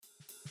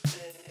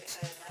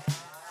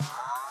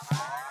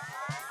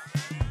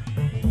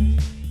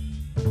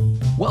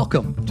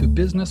Welcome to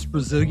Business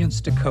Resilience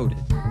Decoded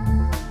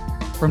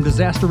from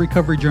Disaster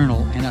Recovery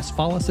Journal and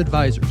Asfalis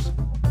Advisors.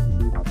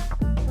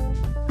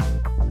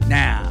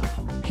 Now,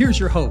 here's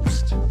your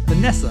host,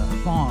 Vanessa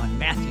Vaughn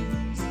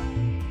Matthews.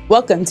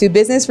 Welcome to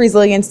Business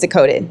Resilience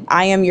Decoded.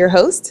 I am your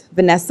host,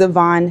 Vanessa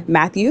Vaughn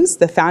Matthews,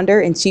 the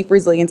founder and Chief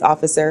Resilience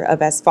Officer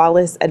of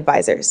Asfalis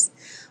Advisors.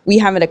 We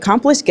have an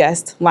accomplished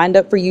guest lined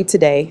up for you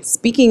today,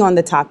 speaking on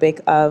the topic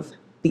of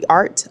the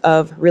art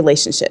of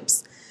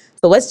relationships.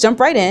 So let's jump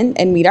right in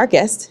and meet our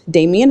guest,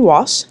 Damian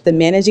Walsh, the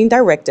Managing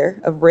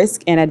Director of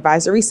Risk and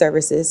Advisory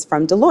Services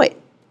from Deloitte.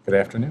 Good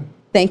afternoon.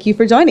 Thank you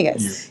for joining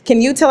us. Can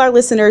you tell our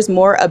listeners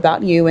more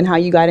about you and how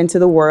you got into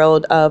the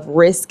world of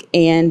risk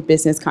and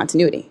business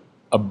continuity?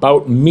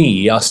 About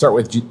me, I'll start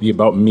with the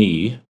about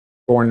me.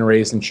 Born and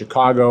raised in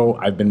Chicago.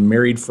 I've been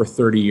married for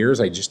 30 years.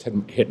 I just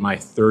hit my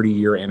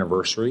 30-year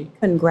anniversary.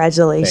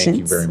 Congratulations. Thank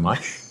you very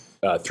much.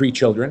 3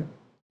 children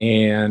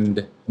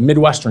and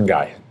Midwestern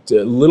guy. A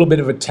little bit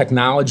of a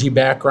technology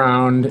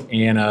background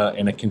and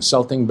a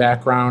consulting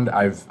background.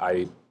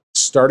 I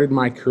started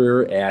my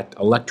career at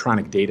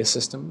Electronic Data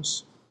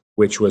Systems,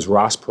 which was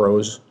Ross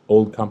Perot's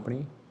old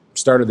company.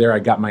 Started there. I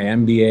got my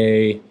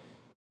MBA.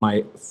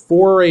 My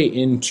foray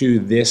into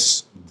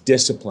this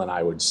discipline,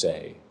 I would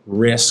say,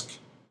 risk,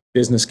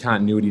 business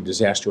continuity,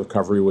 disaster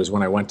recovery, was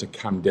when I went to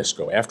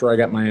Comdisco. After I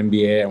got my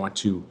MBA, I went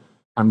to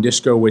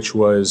Comdisco, which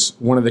was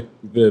one of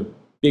the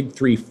big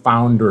 3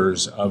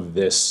 founders of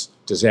this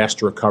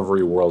disaster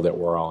recovery world that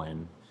we're all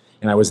in.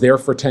 And I was there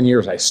for 10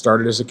 years. I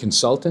started as a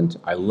consultant.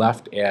 I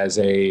left as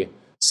a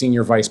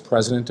senior vice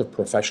president of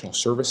professional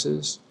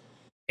services.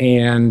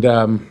 And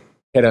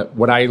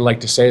what I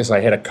like to say is I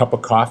had a cup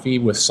of coffee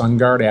with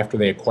SunGard after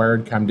they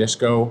acquired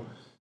Comdisco.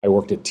 I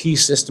worked at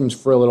T-Systems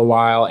for a little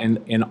while.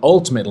 And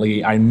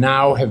ultimately, I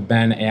now have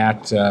been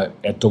at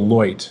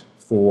Deloitte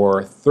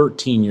for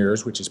 13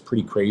 years, which is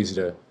pretty crazy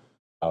to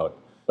out.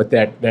 But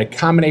that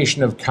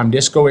combination of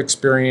Comdisco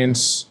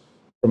experience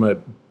from a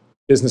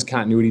business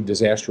continuity,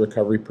 disaster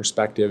recovery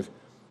perspective,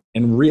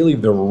 and really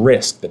the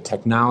risk, the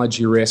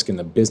technology risk and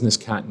the business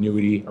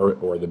continuity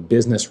or the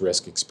business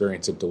risk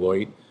experience at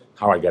Deloitte,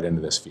 how I got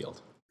into this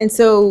field. And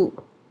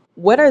so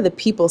what are the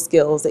people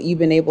skills that you've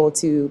been able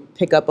to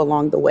pick up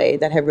along the way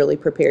that have really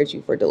prepared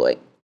you for Deloitte?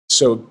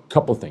 So a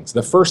couple things.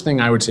 The first thing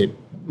I would say,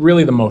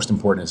 really the most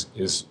important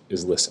is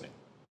listening.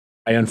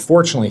 I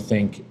unfortunately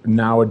think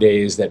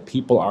nowadays that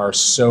people are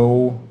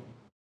so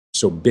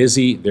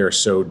busy, they're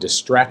so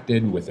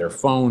distracted with their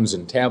phones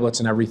and tablets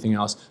and everything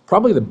else.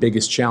 Probably the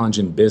biggest challenge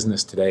in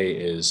business today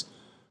is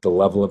the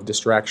level of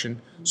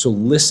distraction. So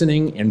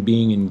listening and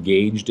being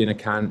engaged in a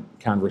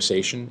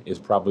conversation is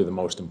probably the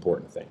most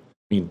important thing.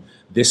 I mean,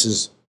 this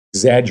is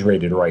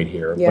exaggerated right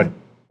here,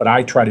 but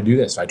I try to do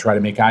this. I try to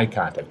make eye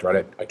contact,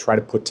 right? I try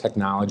to put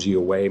technology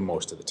away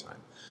most of the time.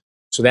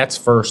 So that's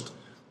first.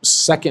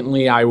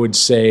 Secondly, I would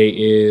say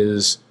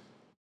is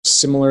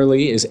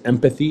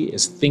empathy,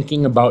 is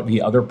thinking about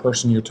the other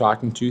person you're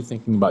talking to,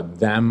 thinking about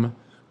them,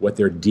 what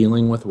they're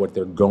dealing with, what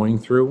they're going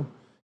through.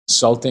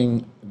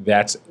 Consulting,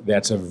 that's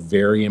a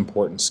very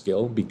important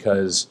skill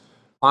because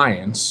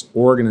clients,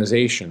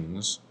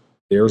 organizations,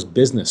 there's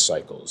business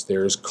cycles,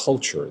 there's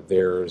culture,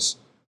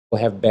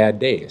 we'll have bad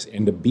days.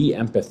 And to be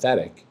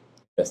empathetic,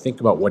 to think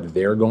about what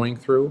they're going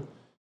through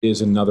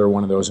is another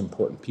one of those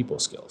important people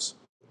skills.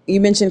 You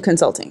mentioned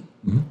consulting,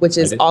 which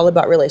is all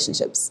about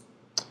relationships.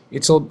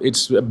 It's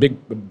a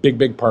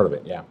big part of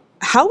it, yeah.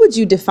 How would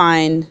you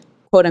define,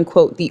 quote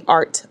unquote, the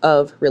art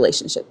of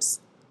relationships?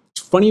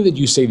 It's funny that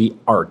you say the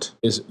art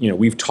is,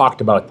 we've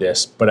talked about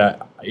this,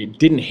 but it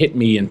didn't hit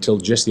me until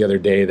just the other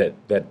day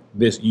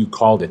that you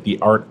called it the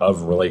art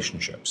of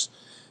relationships.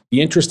 The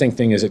interesting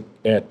thing is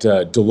at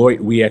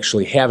Deloitte, we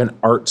actually have an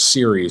art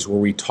series where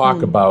we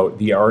talk about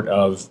the art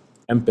of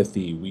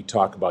empathy. We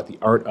talk about the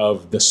art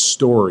of the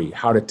story,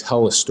 how to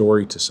tell a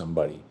story to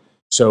somebody.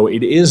 So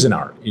it is an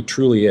art. It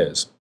truly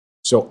is.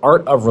 So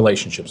art of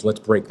relationships, let's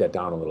break that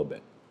down a little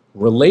bit.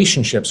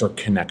 Relationships are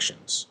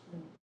connections.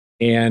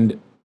 And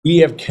we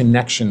have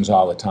connections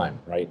all the time,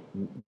 right?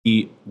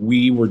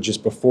 We were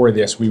just before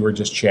this, we were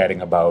just chatting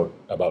about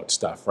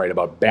stuff, right?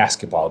 About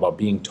basketball, about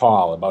being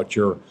tall, about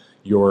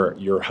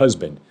your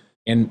husband.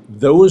 And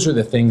those are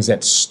the things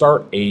that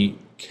start a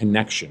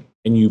connection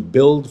and you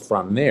build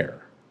from there.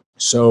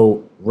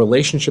 So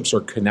relationships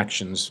are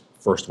connections,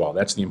 first of all.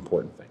 That's the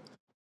important thing.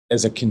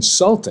 As a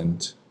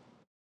consultant,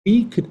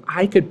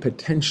 I could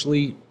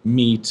potentially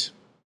meet,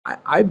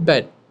 I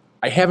bet,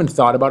 I haven't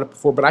thought about it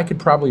before, but I could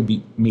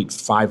probably meet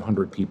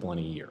 500 people in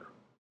a year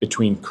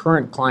between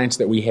current clients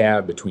that we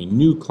have, between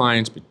new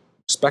clients,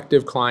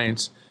 prospective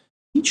clients.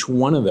 Each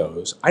one of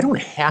those, I don't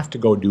have to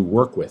go do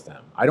work with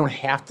them. I don't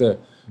have to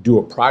do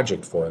a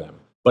project for them,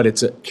 but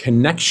it's a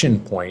connection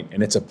point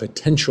and it's a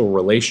potential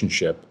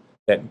relationship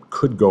that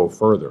could go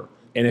further.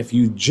 And if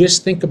you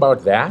just think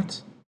about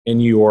that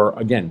and you're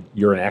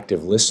an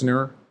active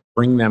listener,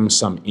 bring them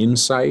some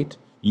insight,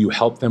 you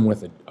help them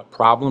with a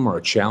problem or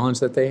a challenge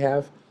that they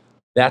have,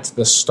 that's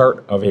the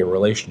start of a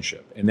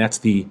relationship. And that's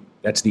the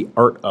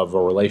art of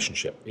a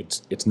relationship.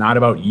 It's not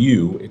about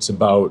you, it's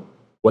about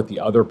what the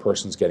other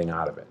person's getting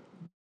out of it.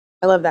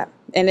 I love that.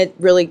 And it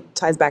really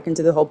ties back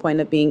into the whole point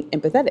of being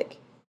empathetic.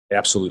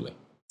 Absolutely.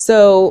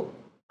 So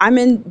I'm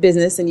in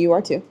business and you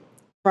are too.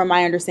 From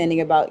my understanding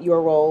about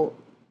your role,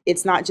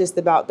 it's not just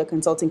about the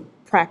consulting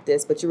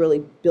practice, but you're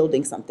really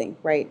building something,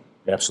 right?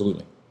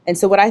 Absolutely. And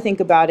so what I think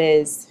about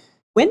is,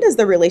 when does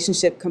the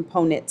relationship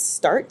component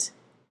start?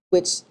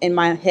 Which in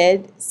my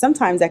head,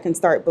 sometimes that can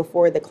start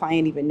before the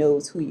client even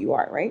knows who you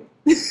are, right?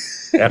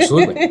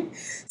 Absolutely.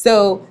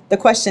 So the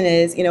question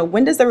is,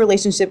 when does the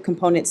relationship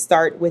component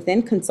start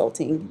within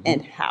consulting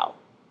and how?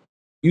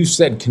 You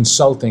said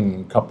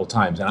consulting a couple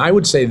times, and I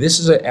would say this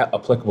is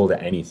applicable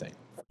to anything.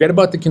 Forget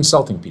about the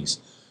consulting piece.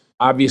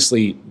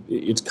 Obviously,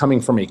 it's coming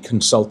from a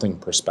consulting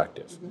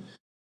perspective. Mm-hmm.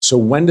 So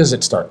when does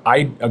it start?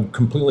 I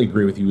completely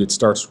agree with you. It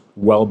starts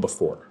well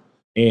before.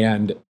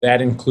 And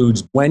that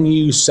includes when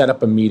you set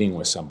up a meeting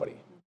with somebody.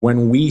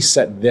 When we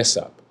set this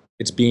up,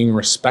 it's being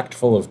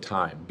respectful of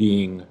time,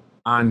 being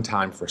on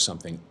time for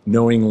something,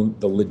 knowing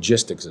the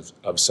logistics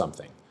of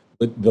something,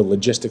 the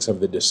logistics of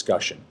the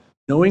discussion,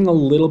 knowing a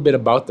little bit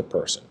about the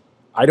person.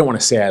 I don't want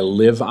to say I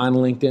live on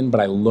LinkedIn,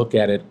 but I look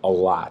at it a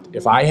lot.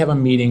 If I have a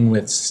meeting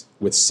with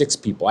 6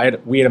 people,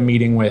 we had a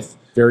meeting with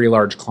a very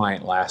large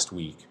client last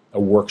week, a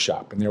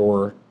workshop, and there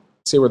were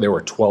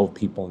 12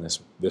 people in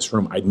this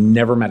room. I'd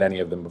never met any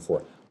of them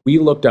before. We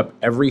looked up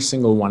every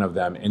single one of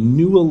them and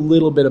knew a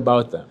little bit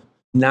about them.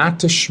 Not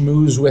to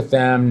schmooze with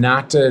them,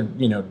 not to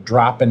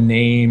drop a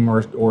name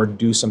or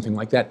do something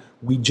like that.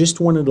 We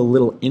just wanted a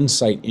little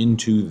insight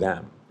into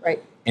them.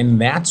 Right. And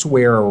that's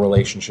where a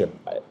relationship,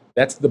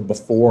 that's the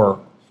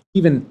before.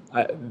 Even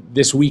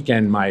this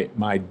weekend,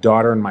 my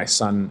daughter and my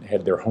son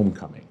had their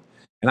homecoming.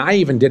 And I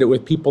even did it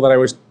with people that I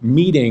was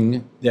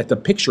meeting at the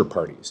picture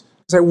parties.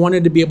 Because I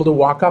wanted to be able to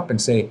walk up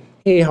and say,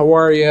 hey, how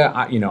are you?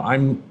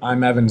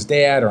 I'm Evan's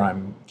dad, or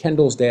I'm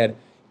Kendall's dad.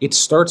 It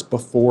starts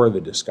before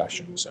the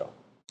discussion. So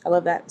I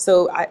love that.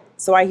 So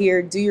I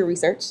hear, do your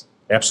research.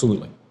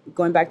 Absolutely.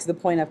 Going back to the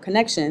point of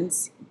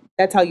connections,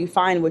 that's how you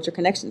find what your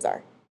connections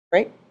are,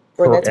 right?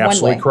 Or that's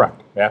absolutely one way.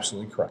 Correct.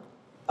 Absolutely correct.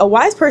 A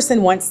wise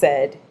person once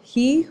said,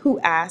 he who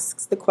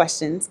asks the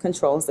questions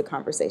controls the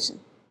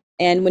conversation.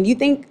 And when you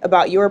think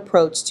about your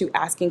approach to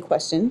asking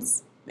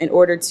questions in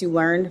order to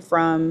learn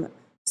from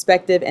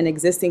prospective and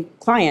existing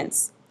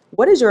clients,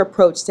 what is your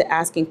approach to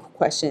asking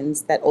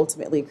questions that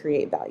ultimately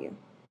create value?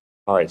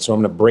 All right, so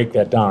I'm going to break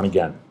that down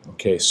again.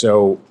 Okay,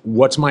 so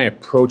what's my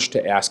approach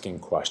to asking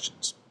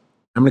questions?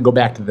 I'm going to go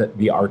back to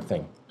the art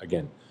thing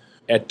again.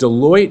 At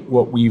Deloitte,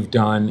 what we've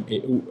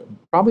done,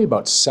 probably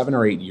about 7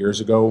 or 8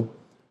 years ago,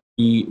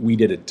 we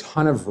did a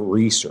ton of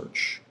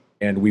research,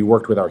 and we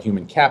worked with our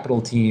human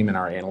capital team and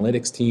our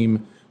analytics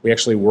team. We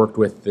actually worked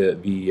with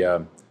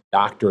the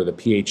doctor, the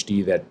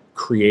PhD that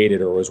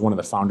created or was one of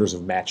the founders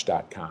of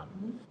Match.com.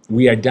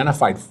 We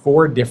identified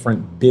 4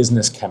 different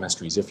business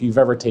chemistries. If you've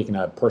ever taken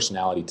a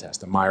personality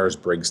test, a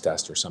Myers-Briggs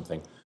test or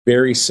something,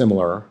 very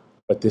similar,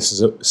 but this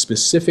is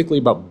specifically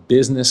about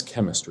business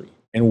chemistry.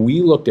 And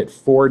we looked at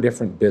 4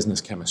 different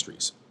business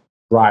chemistries.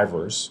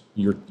 Drivers,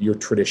 your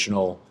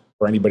traditional,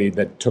 for anybody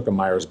that took a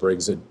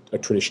Myers-Briggs, a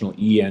traditional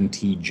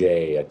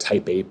ENTJ, a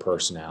type A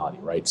personality,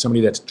 right?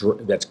 Somebody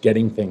that's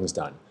getting things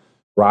done.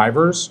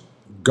 Drivers,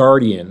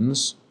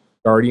 guardians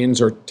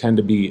tend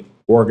to be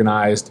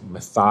organized,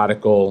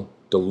 methodical,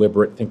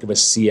 deliberate. Think of a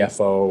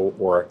CFO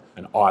or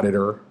an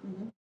auditor.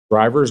 Mm-hmm.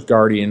 Drivers,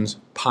 guardians,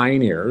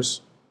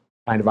 pioneers,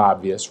 kind of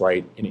obvious,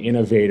 right? An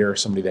innovator,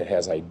 somebody that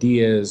has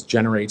ideas,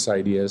 generates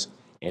ideas,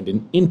 and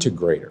an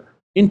integrator.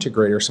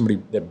 Integrator, somebody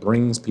that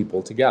brings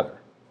people together.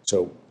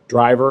 So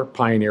driver,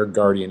 pioneer,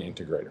 guardian,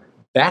 integrator.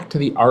 Back to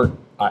the art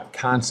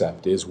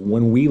concept is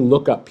when we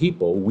look up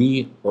people,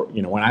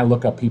 when I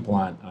look up people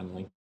on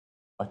LinkedIn,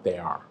 what they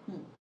are.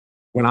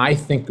 When I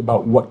think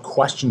about what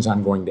questions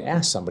I'm going to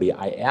ask somebody,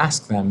 I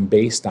ask them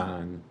based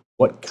on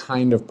what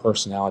kind of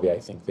personality I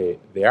think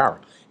they are.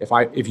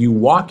 If you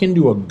walk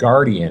into a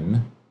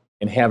guardian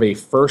and have a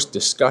first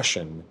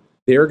discussion,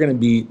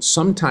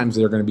 sometimes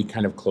they're going to be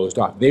kind of closed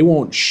off. They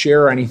won't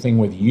share anything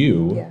with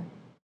you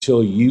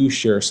till you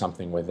share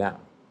something with them.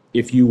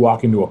 If you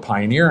walk into a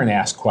pioneer and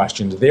ask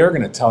questions, they're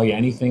going to tell you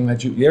anything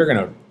they're going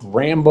to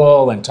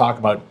ramble and talk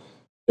about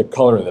the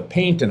color of the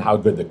paint and how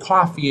good the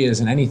coffee is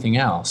and anything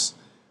else.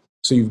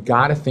 So you've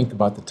got to think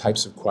about the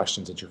types of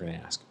questions that you're going to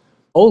ask.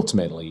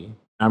 Ultimately,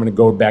 I'm going to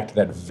go back to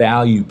that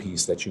value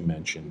piece that you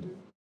mentioned.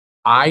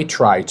 I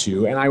try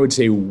to, and I would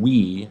say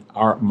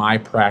our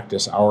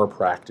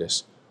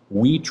practice,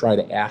 we try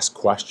to ask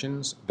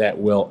questions that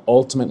will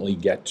ultimately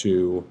get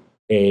to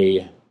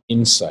a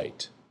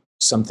insight,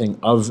 something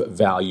of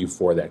value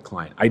for that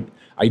client.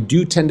 I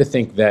do tend to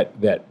think that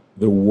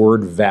the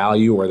word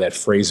value or that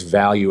phrase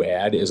value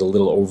add is a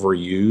little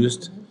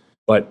overused,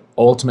 but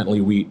ultimately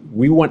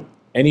we want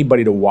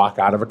anybody to walk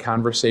out of a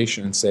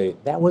conversation and say,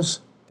 that was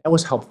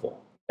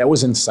helpful. That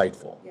was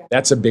insightful. Yeah.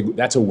 That's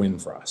a win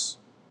for us.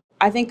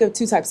 I think of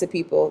 2 types of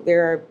people.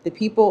 There are the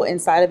people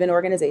inside of an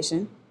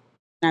organization.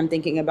 I'm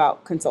thinking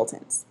about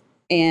consultants.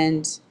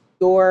 And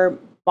your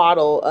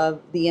model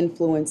of the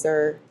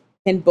influencer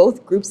Can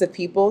both groups of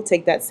people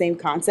take that same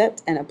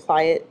concept and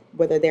apply it,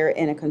 whether they're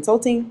in a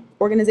consulting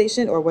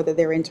organization or whether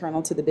they're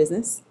internal to the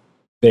business?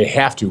 They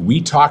have to. We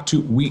talk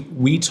to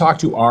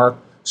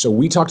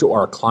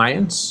our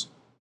clients.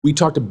 We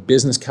talk to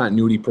business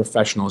continuity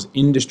professionals,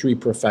 industry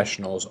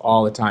professionals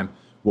all the time.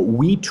 What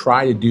we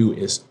try to do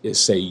is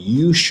say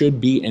you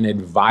should be an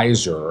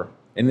advisor.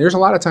 And there's a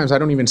lot of times I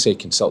don't even say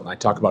consultant. I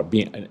talk about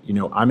being,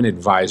 I'm an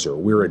advisor.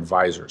 We're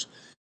advisors.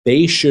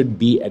 They should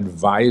be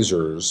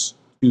advisors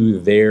to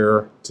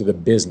the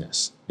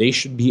business. They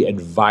should be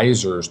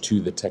advisors to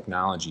the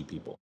technology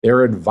people.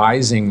 They're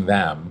advising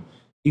them.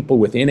 People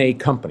within a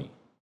company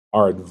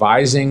are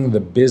advising the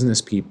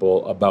business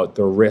people about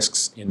the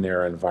risks in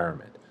their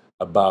environment,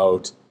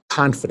 about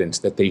confidence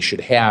that they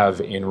should have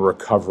in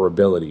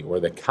recoverability or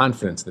the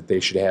confidence that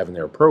they should have in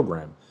their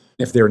program.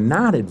 If they're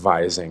not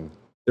advising,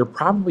 they're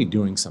probably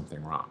doing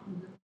something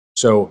wrong.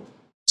 So in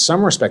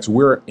some respects,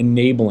 we're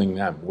enabling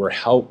them.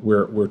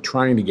 We're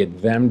trying to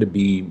get them to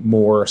be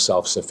more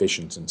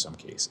self-sufficient in some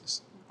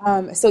cases.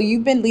 So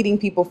you've been leading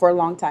people for a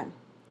long time.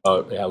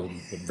 Yeah,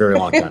 a very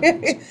long time.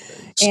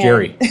 It's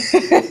scary.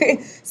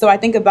 So I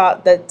think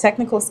about the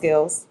technical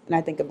skills and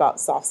I think about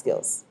soft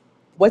skills.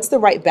 What's the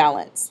right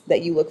balance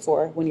that you look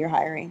for when you're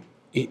hiring?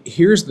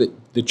 Here's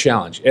the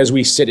challenge. As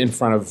we sit in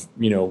front of,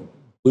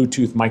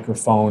 Bluetooth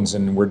microphones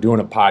and we're doing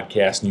a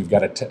podcast and you've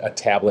got a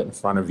tablet in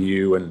front of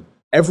you, and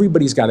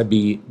everybody's got to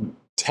be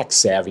tech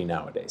savvy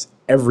nowadays.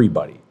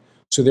 Everybody.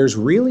 So there's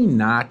really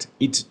not,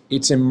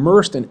 it's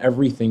immersed in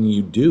everything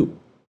you do.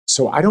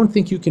 So I don't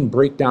think you can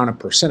break down a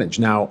percentage.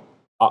 Now,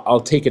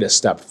 I'll take it a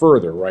step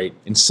further, right?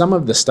 In some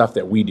of the stuff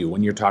that we do,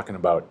 when you're talking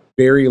about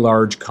very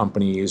large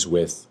companies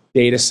with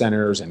data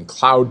centers and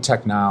cloud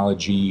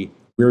technology,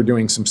 we're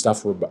doing some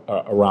stuff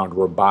around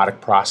robotic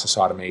process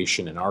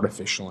automation and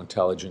artificial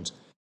intelligence.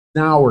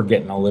 Now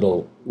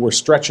we're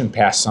stretching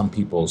past some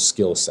people's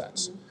skill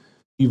sets.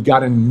 You've got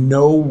to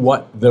know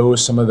what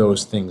some of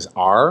those things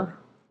are,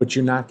 but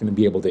you're not going to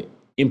be able to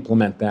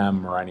implement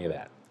them or any of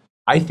that.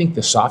 I think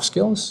the soft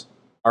skills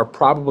are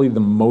probably the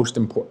most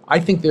important. I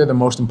think they're the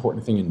most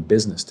important thing in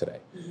business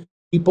today. Mm-hmm.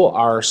 People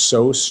are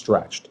so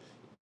stretched.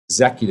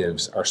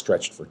 Executives are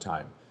stretched for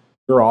time.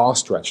 They're all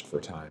stretched for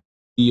time.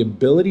 The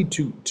ability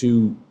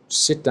to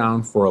sit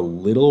down for a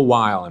little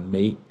while and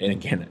make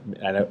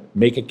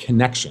a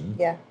connection,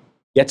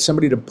 get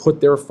somebody to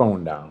put their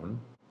phone down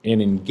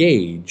and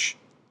engage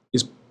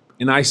is,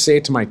 and I say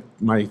it to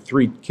my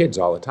 3 kids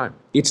all the time,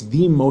 it's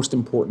the most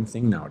important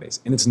thing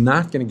nowadays. And it's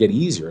not going to get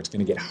easier, it's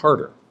going to get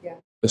harder. Yeah.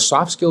 The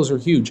soft skills are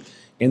huge,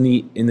 and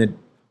the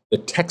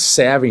tech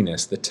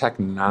savviness, the tech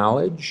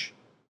knowledge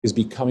is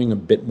becoming a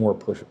bit more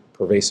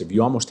pervasive.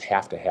 You almost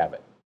have to have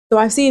it. So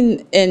I've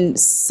seen in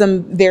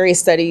some various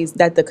studies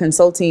that the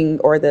consulting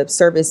or the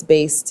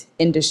service-based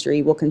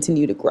industry will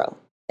continue to grow.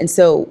 And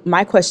so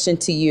my question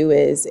to you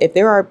is, if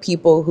there are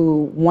people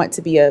who want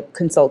to be a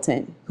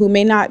consultant, who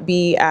may not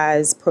be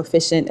as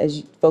proficient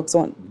as folks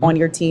on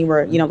your team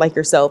or, like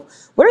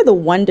yourself, what are the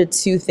 1 to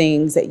 2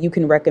 things that you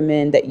can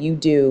recommend that you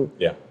do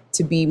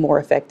to be more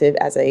effective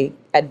as a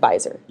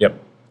advisor? Yep.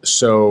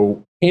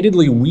 So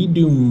candidly, we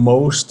do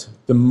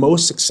the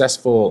most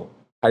successful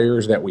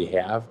hires that we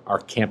have are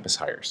campus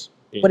hires.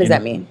 What does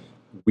that mean?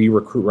 We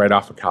recruit right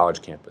off of college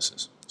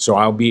campuses. So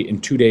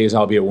in 2 days,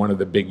 I'll be at one of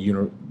the big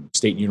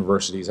state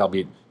universities. I'll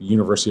be at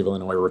University of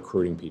Illinois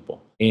recruiting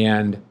people.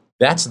 And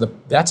that's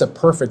a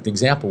perfect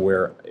example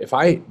where if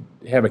I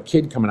have a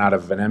kid coming out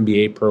of an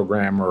MBA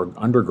program or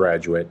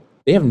undergraduate,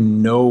 they have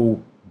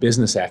no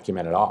business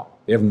acumen at all.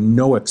 They have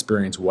no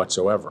experience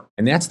whatsoever.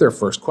 And that's their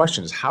first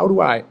question is, how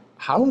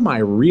am I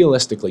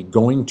realistically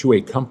going to a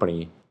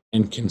company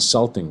and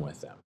consulting with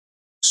them?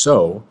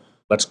 So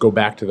let's go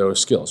back to those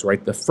skills,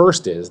 right? The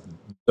first is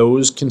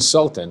those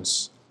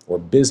consultants or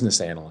business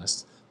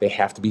analysts, they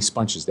have to be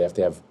sponges. They have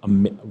to have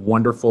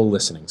wonderful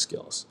listening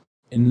skills.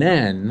 And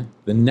then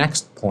the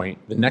next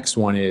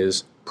one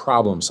is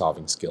problem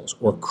solving skills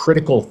or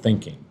critical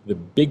thinking. The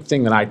big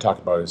thing that I talk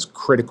about is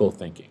critical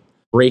thinking,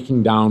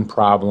 breaking down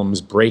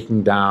problems,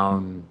 breaking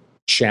down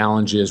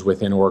challenges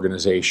within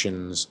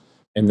organizations,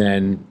 and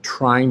then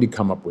trying to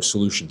come up with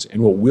solutions.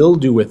 And what we'll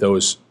do with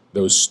those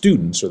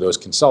students or those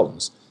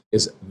consultants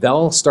is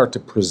they'll start to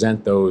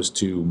present those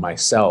to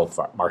myself,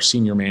 our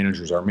senior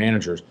managers, our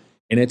managers,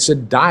 and it's a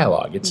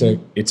dialogue. It's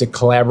a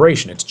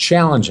collaboration. It's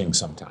challenging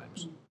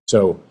sometimes.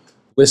 So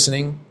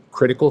listening,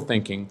 critical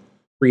thinking,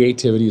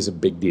 creativity is a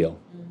big deal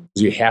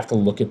because you have to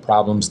look at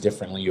problems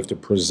differently. You have to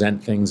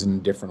present things in a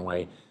different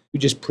way. You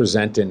just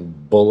present in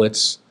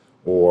bullets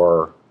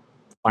or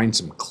find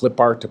some clip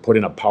art to put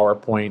in a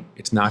PowerPoint.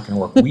 It's not going to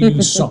work.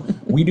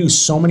 We do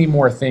so many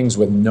more things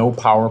with no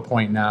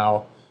PowerPoint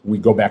now. We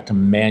go back to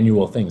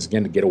manual things,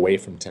 again, to get away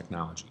from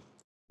technology.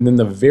 And then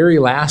the very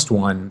last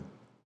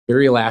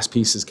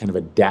piece is kind of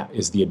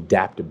the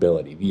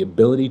adaptability, the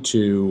ability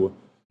to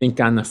think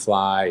on the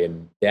fly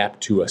and adapt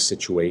to a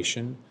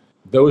situation.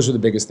 Those are the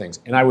biggest things.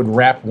 And I would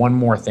wrap one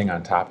more thing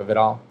on top of it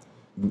all.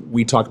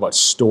 We talk about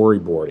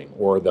storyboarding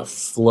or the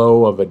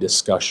flow of a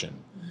discussion.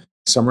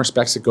 some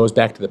respects, it goes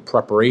back to the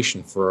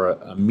preparation for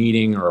a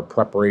meeting or a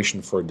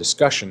preparation for a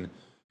discussion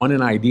on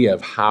an idea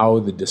of how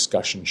the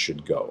discussion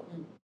should go.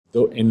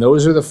 And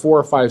those are the 4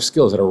 or 5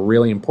 skills that are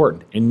really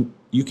important. And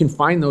you can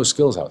find those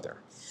skills out there.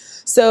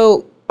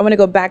 So I want to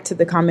go back to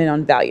the comment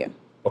on value.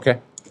 Okay.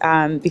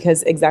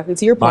 Because exactly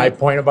to your point. My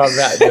point about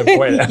that. The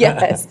point.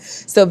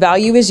 Yes. So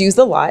value is used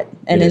a lot.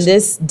 And It in is.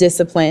 this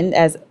discipline,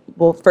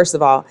 well, first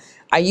of all,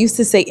 I used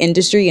to say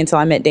industry until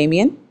I met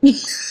Damien.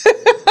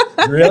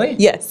 Really?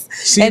 Yes.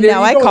 See, and there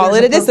now you I go. call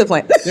There's it a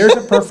perfect- discipline. There's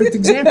a perfect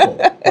example,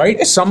 right?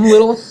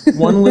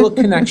 One little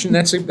connection.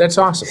 That's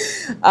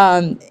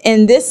awesome.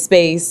 In this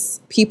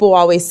space, people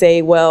always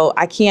say, well,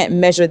 I can't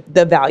measure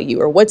the value,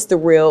 or what's the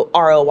real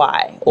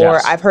ROI? Or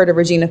Yes. I've heard of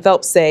Regina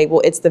Phelps say,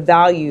 well, it's the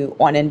value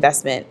on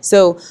investment.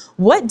 So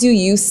what do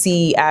you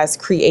see as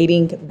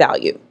creating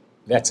value?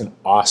 That's an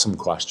awesome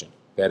question.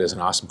 That is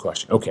an awesome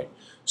question. Okay,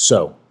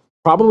 so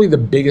probably the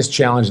biggest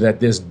challenge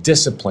that this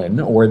discipline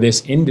or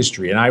this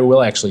industry, and I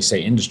will actually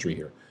say industry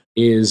here,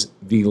 is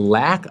the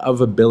lack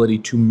of ability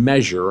to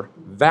measure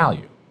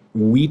value.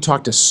 We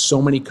talk to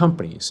so many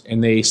companies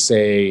and they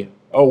say,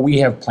 oh, we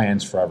have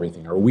plans for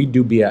everything, or we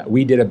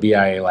did a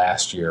BIA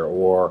last year,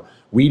 or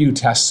we do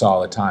tests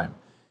all the time.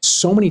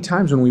 So many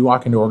times when we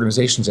walk into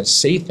organizations that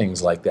say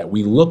things like that,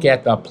 we look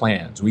at the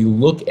plans, we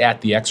look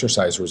at the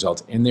exercise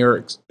results, and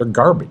they're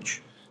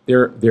garbage.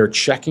 They're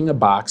checking a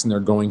box and they're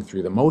going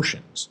through the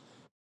motions.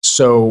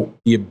 So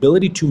the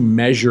ability to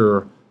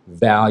measure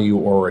value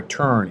or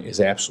return is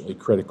absolutely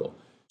critical.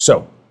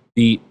 So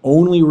the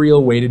only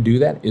real way to do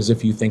that is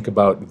if you think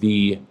about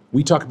we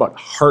talk about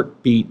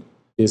heartbeat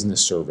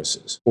business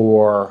services,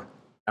 or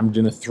I'm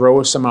going to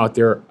throw some out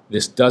there.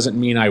 This doesn't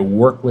mean I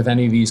work with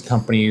any of these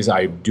companies,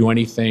 I do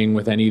anything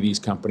with any of these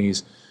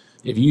companies.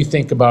 If you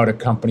think about a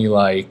company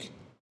like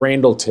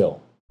Randall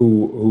Till,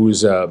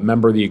 who's a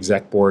member of the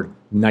exec board,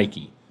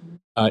 Nike.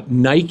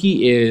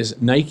 Nike's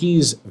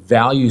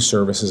value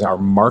services are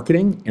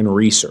marketing and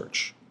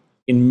research.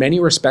 In many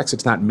respects,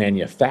 it's not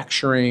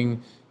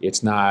manufacturing,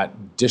 it's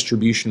not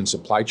distribution and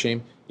supply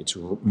chain, it's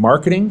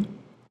marketing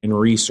and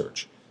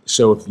research.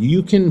 So if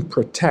you can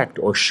protect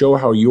or show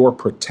how you're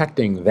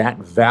protecting that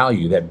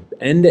value, that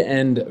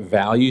end-to-end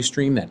value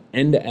stream, that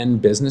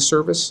end-to-end business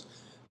service,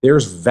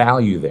 there's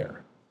value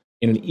there.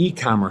 In an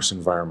e-commerce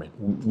environment,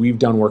 we've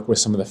done work with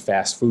some of the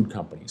fast food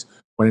companies.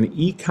 When an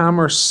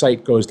e-commerce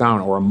site goes down,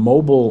 or a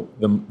mobile,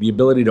 the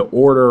ability to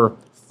order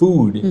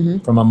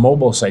food from a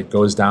mobile site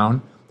goes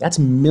down, that's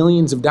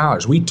millions of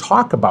dollars. We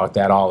talk about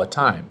that all the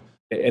time.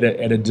 At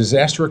a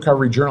disaster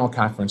recovery journal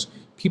conference,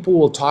 people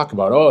will talk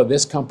about, oh,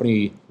 this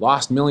company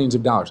lost millions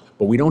of dollars,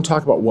 but we don't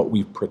talk about what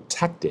we've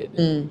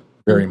protected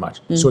very much.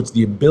 So it's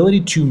the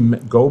ability to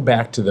go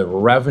back to the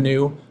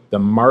revenue, the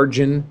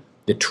margin,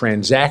 the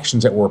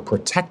transactions that were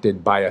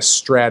protected by a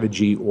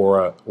strategy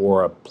or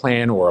a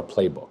plan or a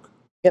playbook.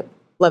 Yep.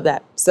 Love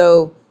that.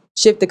 So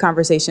shift the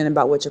conversation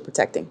about what you're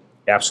protecting.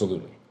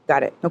 Absolutely.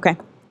 Got it. Okay.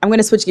 I'm going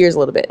to switch gears a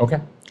little bit.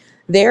 Okay.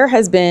 There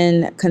has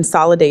been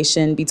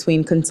consolidation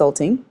between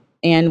consulting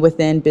and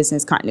within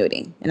business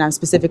continuity. And I'm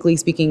specifically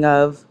speaking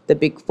of the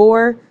Big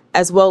Four,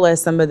 as well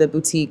as some of the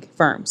boutique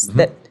firms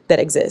that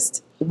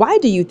exist. Why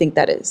do you think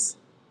that is?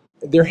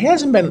 There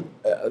hasn't been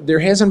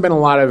a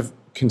lot of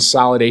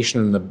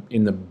consolidation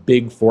in the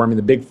Big Four. I mean,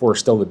 the Big Four is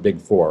still the Big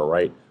Four,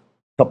 right?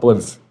 A couple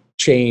have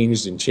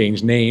changed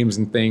names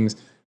and things. In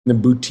the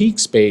boutique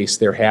space,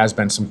 there has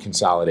been some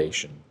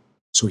consolidation.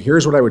 So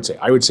here's what I would say.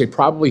 I would say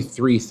probably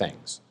 3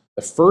 things.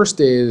 The first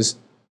is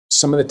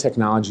some of the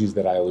technologies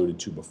that I alluded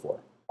to before.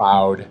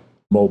 Cloud,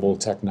 mobile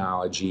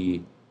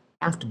technology,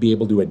 have to be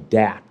able to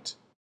adapt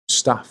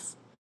stuff.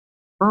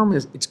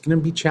 It's going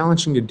to be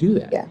challenging to do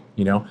that. Yeah.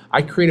 You know,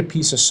 I create a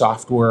piece of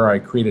software, I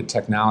create a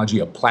technology,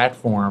 a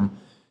platform,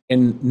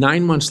 and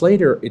 9 months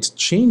later, it's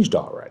changed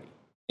already.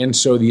 And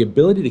so the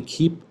ability to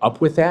keep up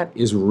with that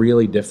is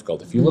really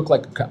difficult. If you look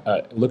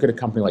at a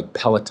company like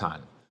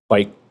Peloton,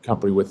 bike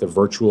company with the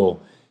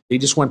virtual, they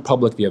just went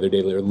public the other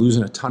day. They're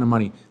losing a ton of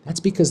money.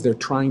 That's because they're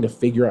trying to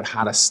figure out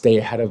how to stay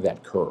ahead of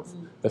that curve.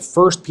 The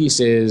first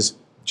piece is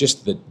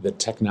just the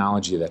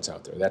technology that's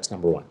out there. That's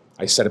number one.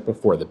 I said it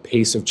before, the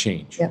pace of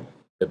change. Yeah.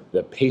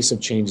 The pace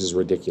of change is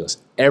ridiculous.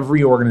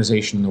 Every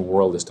organization in the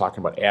world is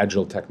talking about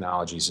agile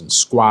technologies and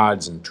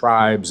squads and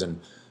tribes, and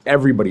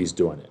everybody's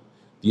doing it.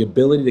 The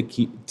ability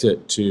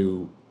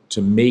to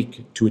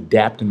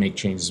adapt and make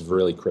changes is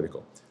really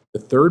critical. The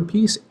third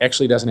piece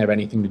actually doesn't have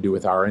anything to do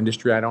with our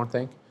industry, I don't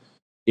think.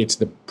 It's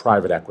the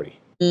private equity.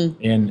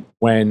 And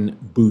when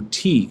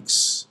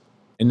boutiques,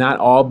 and not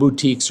all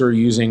boutiques are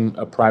using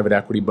a private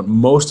equity, but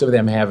most of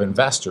them have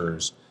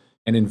investors.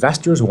 And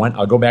investors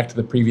I'll go back to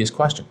the previous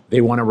question,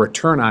 they want a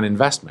return on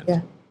investment.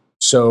 Yeah.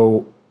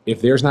 So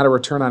if there's not a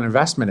return on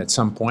investment at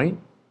some point,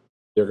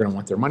 they're going to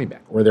want their money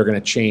back, or they're going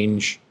to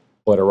change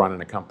what are running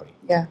a company.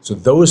 Yeah. So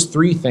those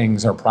 3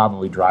 things are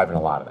probably driving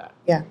a lot of that.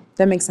 Yeah,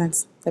 that makes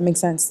sense.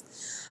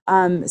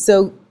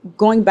 So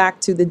going back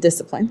to the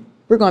discipline,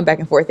 we're going back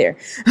and forth here.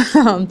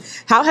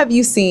 How have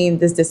you seen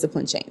this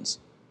discipline change?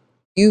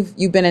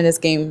 You've been in this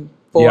game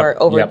for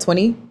over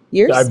 20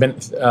 years? I've been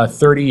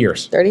 30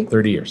 years. 30?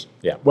 30 years.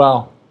 Yeah.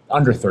 Well,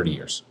 under 30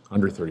 years.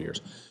 Under 30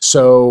 years.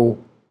 So,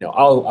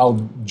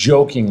 I'll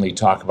jokingly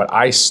talk about,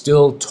 I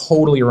still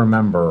totally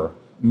remember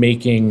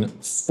making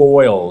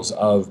foils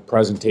of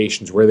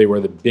presentations where they were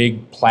the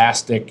big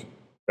plastic,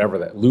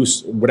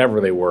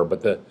 whatever they were,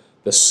 but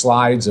the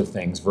slides of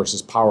things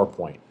versus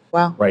PowerPoint.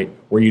 Wow. Right,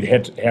 where you'd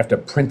have to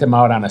print them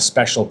out on a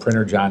special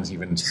printer. John's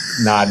even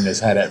nodding his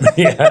head at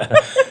me.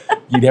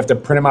 You'd have to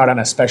print them out on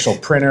a special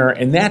printer,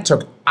 and that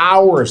took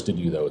hours to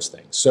do those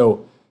things.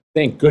 So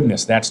thank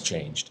goodness that's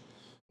changed.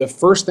 The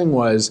first thing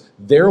was,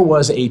 there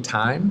was a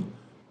time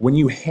when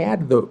you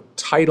had the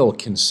title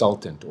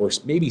consultant or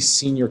maybe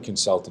senior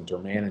consultant or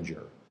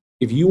manager.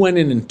 If you went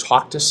in and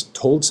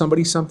told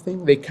somebody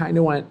something, they kind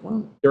of went,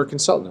 well, they're a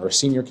consultant or a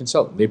senior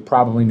consultant. They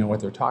probably know what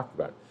they're talking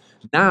about.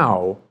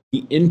 Now,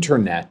 the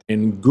internet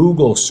and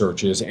Google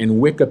searches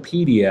and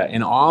Wikipedia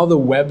and all the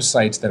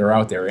websites that are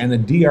out there and the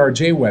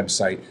DRJ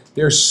website,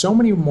 there's so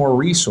many more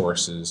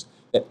resources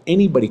that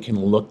anybody can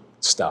look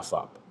stuff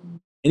up.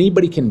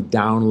 Anybody can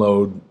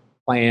download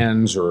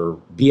plans or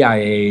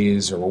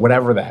BIAs or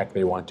whatever the heck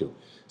they want to.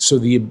 So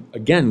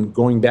again,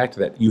 going back to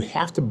that, you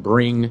have to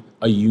bring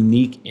a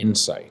unique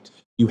insight.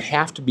 You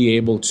have to be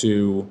able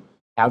to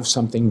have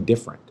something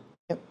different.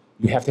 Yep.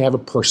 You have to have a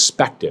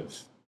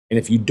perspective. And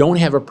if you don't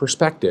have a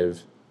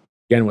perspective,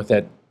 again, with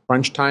that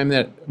crunch time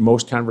that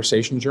most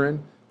conversations are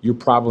in, it's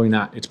probably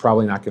not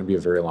going to be a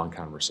very long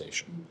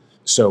conversation.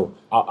 So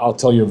I'll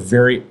tell you a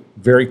very,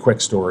 very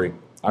quick story.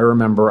 I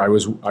remember I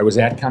was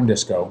at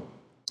Comdisco,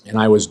 and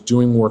I was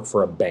doing work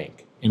for a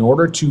bank. In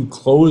order to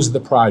close the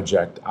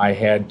project, I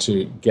had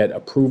to get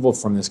approval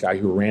from this guy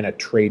who ran a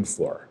trade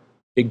floor.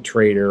 Big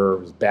trader,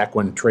 back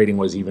when trading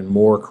was even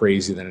more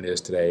crazy than it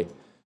is today.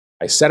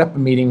 I set up a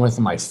meeting with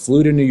him. I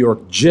flew to New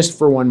York just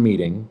for one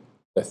meeting,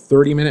 a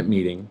 30-minute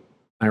meeting.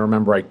 I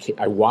remember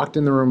I walked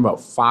in the room about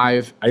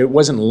 5. I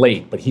wasn't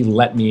late, but he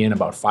let me in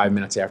about 5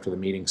 minutes after the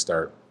meeting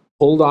started.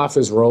 Pulled off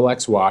his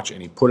Rolex watch,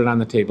 and he put it on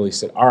the table. He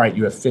said, all right,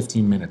 you have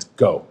 15 minutes,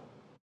 go.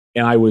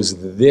 And I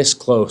was this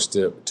close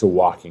to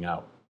walking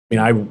out.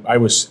 I mean, I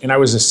was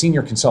a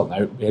senior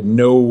consultant.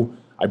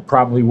 I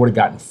probably would have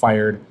gotten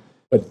fired,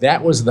 but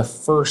that was the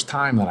first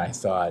time that I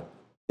thought,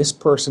 this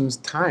person's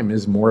time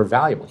is more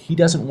valuable. He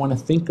doesn't want to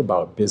think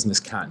about business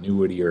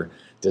continuity or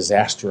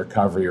disaster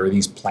recovery or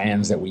these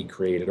plans that we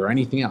created or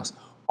anything else.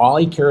 All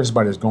he cares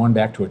about is going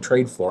back to a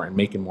trade floor and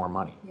making more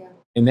money. Yeah.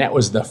 And that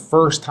was the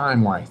first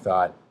time where I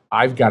thought,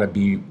 I've got to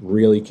be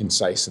really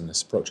concise in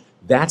this approach.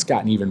 That's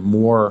gotten even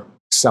more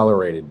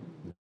accelerated.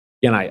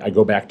 Again, I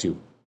go back to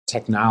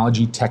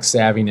technology, tech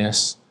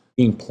savviness,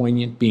 being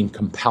poignant, being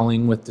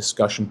compelling with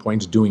discussion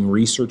points, doing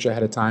research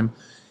ahead of time,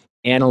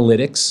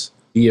 analytics,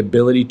 the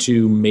ability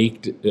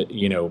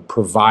to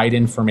provide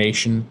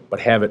information, but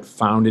have it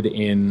founded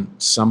in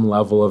some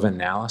level of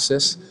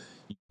analysis.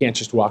 You can't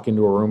just walk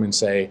into a room and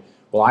say,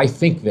 well, I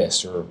think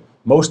this, or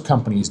most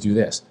companies do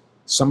this.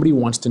 Somebody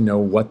wants to know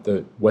what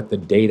the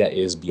data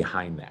is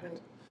behind that.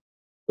 Right.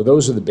 So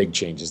those are the big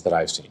changes that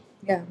I've seen.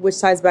 Yeah, which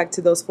ties back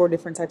to those 4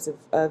 different types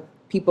of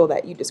people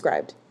that you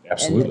described.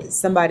 Absolutely. And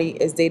somebody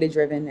is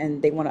data-driven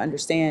and they want to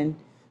understand.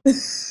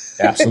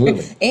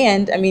 Absolutely.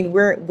 And I mean,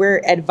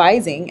 we're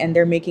advising, and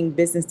they're making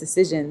business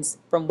decisions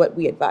from what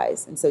we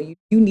advise. And so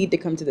you need to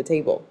come to the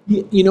table.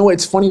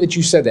 It's funny that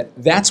you said that.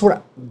 That's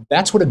what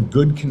a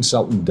good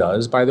consultant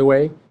does, by the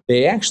way.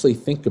 They actually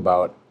think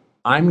about,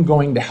 I'm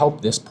going to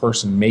help this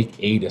person make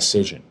a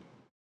decision.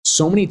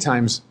 So many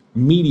times,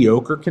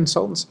 mediocre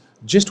consultants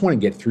just want to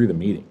get through the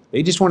meeting.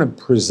 They just want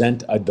to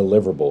present a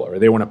deliverable, or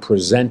they want to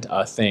present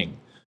a thing.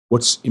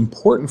 What's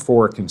important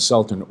for a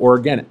consultant, or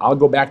again, I'll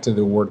go back to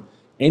the word,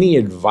 any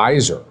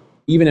advisor,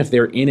 even if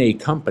they're in a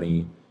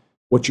company,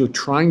 what you're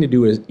trying to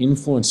do is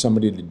influence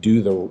somebody to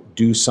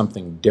do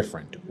something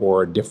different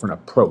or a different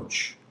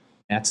approach.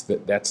 That's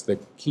the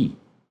key.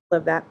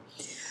 Love that.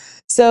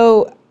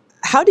 So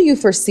how do you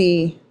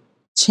foresee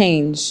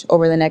change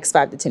over the next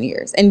 5 to 10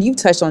 years? And you've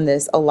touched on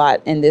this a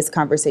lot in this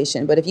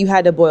conversation, but if you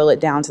had to boil it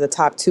down to the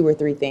top 2 or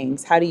 3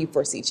 things, how do you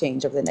foresee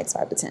change over the next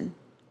 5 to 10?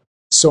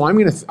 So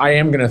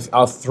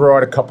I'll throw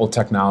out a couple of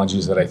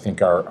technologies that I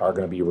think are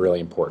going to be really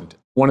important.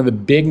 One of the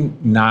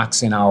big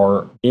knocks in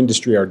our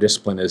industry, our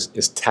discipline, is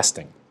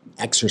testing,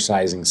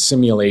 exercising,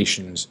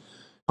 simulations.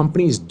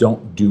 Companies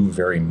don't do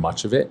very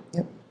much of it.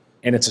 Yep.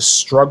 And it's a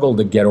struggle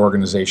to get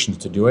organizations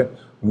to do it.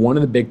 One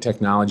of the big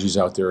technologies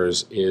out there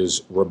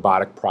is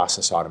robotic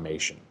process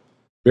automation.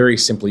 Very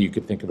simply, you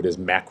could think of it as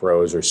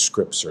macros or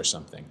scripts or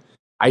something.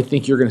 I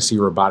think you're going to see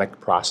robotic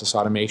process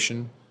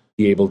automation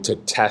be able to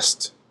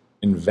test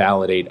and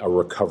validate a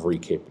recovery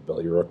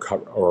capability or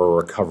a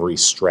recovery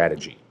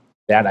strategy.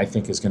 That, I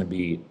think, is going to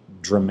be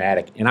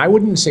dramatic. And I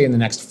wouldn't say in the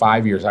next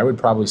 5 years. I would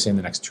probably say in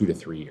the next 2 to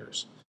 3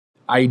 years.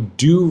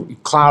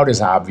 Cloud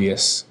is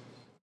obvious.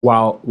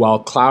 While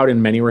cloud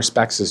in many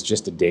respects is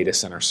just a data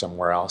center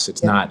somewhere else,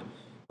 it's not.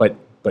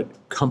 But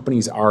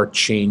companies are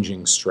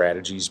changing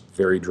strategies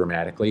very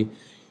dramatically.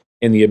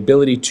 And the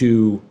ability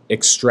to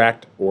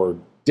extract or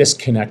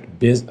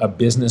disconnect a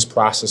business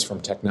process from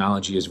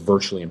technology is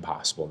virtually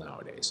impossible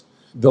nowadays.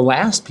 The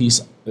last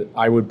piece that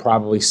I would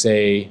probably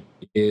say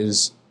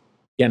is,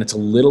 again, it's a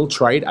little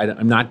trite.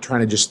 I'm not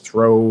trying to just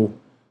throw,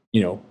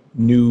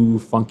 new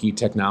funky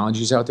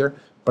technologies out there,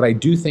 but I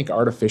do think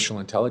artificial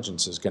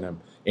intelligence is going to,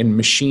 and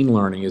machine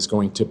learning is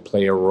going to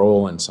play a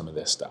role in some of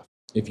this stuff.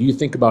 If you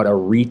think about a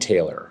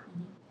retailer,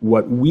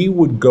 what we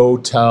would go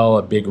tell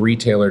a big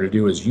retailer to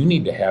do is you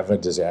need to have a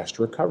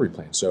disaster recovery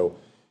plan. So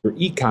your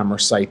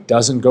e-commerce site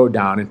doesn't go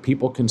down and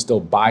people can still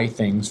buy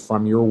things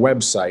from your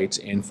websites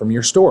and from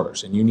your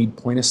stores, and you need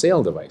point of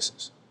sale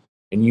devices,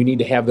 and you need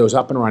to have those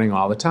up and running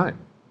all the time.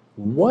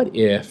 What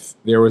if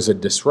there was a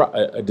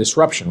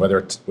disruption, whether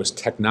it was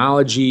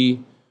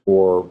technology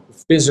or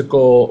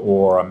physical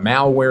or a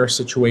malware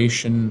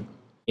situation,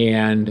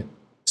 and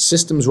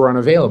systems were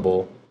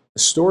unavailable?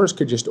 The stores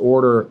could just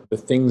order the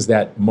things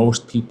that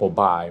most people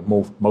buy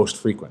most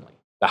frequently,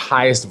 the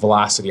highest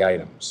velocity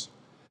items.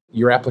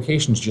 Your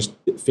applications just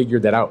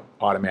figured that out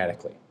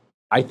automatically.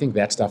 I think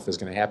that stuff is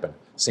going to happen.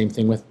 Same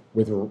thing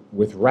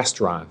with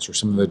restaurants or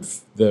some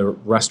of the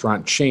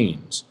restaurant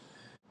chains.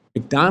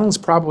 McDonald's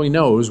probably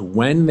knows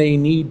when they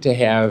need to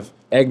have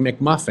Egg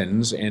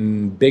McMuffins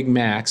and Big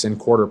Macs and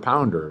Quarter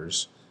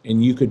Pounders,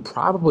 and you could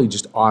probably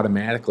just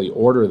automatically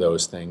order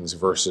those things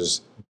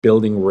versus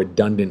building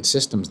redundant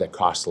systems that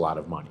cost a lot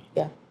of money.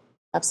 Yeah,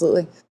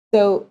 absolutely.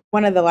 So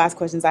one of the last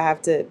questions I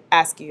have to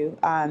ask you,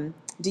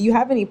 do you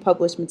have any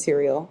published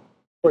material,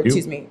 or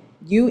excuse me,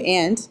 you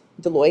and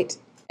Deloitte,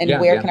 and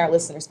where can our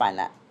listeners find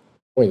that?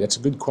 Boy, that's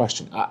a good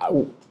question.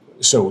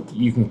 So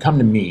you can come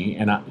to me,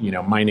 and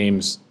my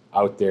name's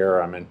out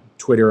there. I'm on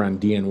Twitter on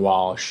DN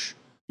Walsh.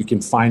 I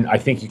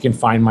think you can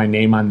find my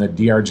name on the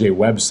DRJ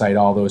website,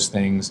 all those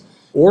things.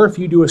 Or if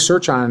you do a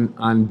search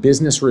on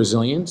business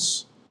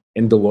resilience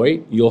in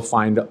Deloitte, you'll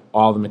find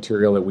all the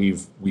material that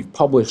we've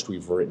published.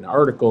 We've written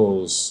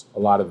articles. A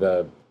lot of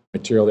the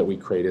material that we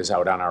create is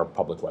out on our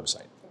public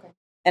website. Okay.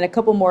 And a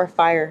couple more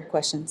fire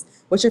questions.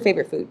 What's your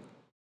favorite food?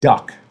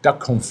 Duck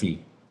confit.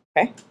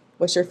 Okay.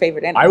 What's your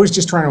favorite animal? I was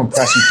just trying to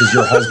impress you because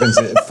your husband's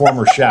a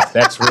former chef.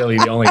 That's really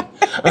the only...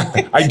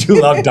 I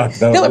do love duck,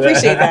 though. He'll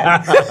appreciate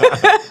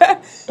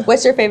that.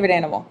 What's your favorite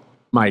animal?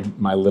 My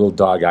little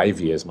dog,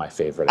 Ivy, is my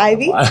favorite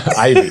Ivy? animal.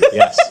 Ivy,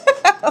 yes.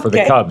 For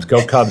Okay. the Cubs.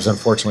 Go Cubs.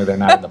 Unfortunately, they're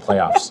not in the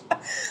playoffs.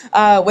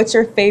 What's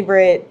your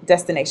favorite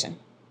destination?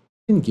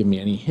 You didn't give me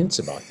any hints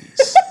about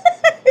these.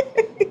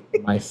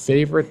 My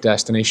favorite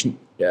destination,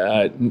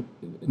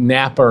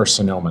 Napa or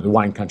Sonoma, the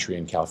wine country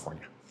in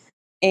California.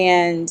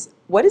 And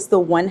what is the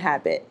one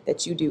habit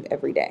that you do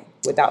every day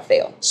without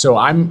fail? So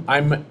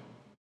I'm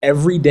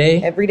every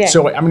day. Every day.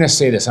 So I'm going to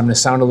say this. I'm going to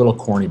sound a little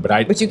corny, but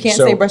you can't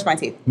say brush my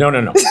teeth.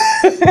 No.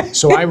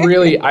 So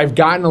I've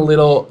gotten a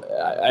little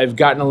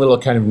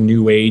kind of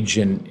new age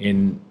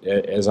in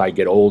as I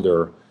get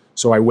older.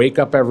 So I wake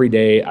up every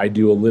day. I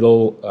do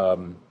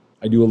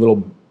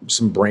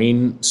some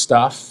brain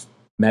stuff,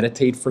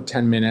 meditate for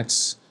 10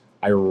 minutes.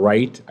 I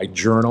write, I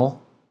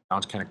journal.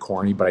 Sounds kind of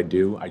corny, but I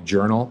do. I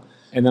journal.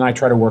 And then I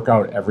try to work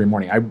out every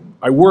morning.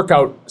 I work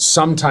out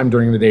sometime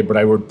during the day, but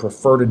I would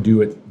prefer to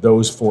do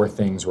those 4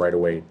 things right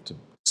away to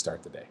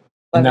start the day.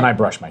 And then I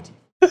brush my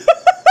teeth,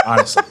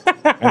 honestly.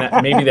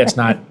 And maybe that's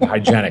not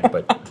hygienic,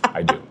 but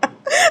I do.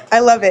 I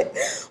love it.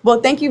 Well,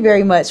 thank you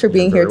very much for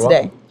being here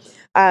today.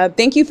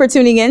 Thank you for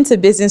tuning in to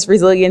Business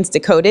Resilience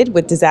Decoded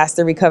with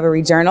Disaster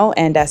Recovery Journal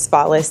and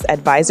Asfalis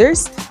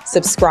Advisors.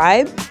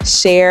 Subscribe,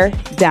 share,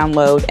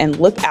 download,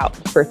 and look out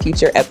for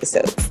future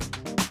episodes.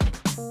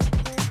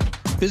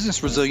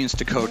 Business Resilience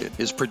Decoded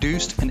is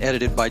produced and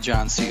edited by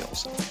John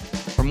Seals.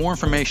 For more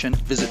information,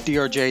 visit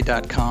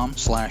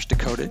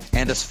drj.com/decoded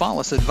and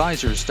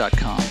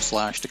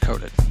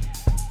asfalisadvisors.com/decoded.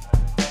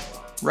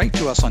 Write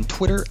to us on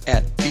Twitter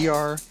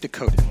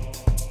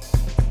 @drdecoded.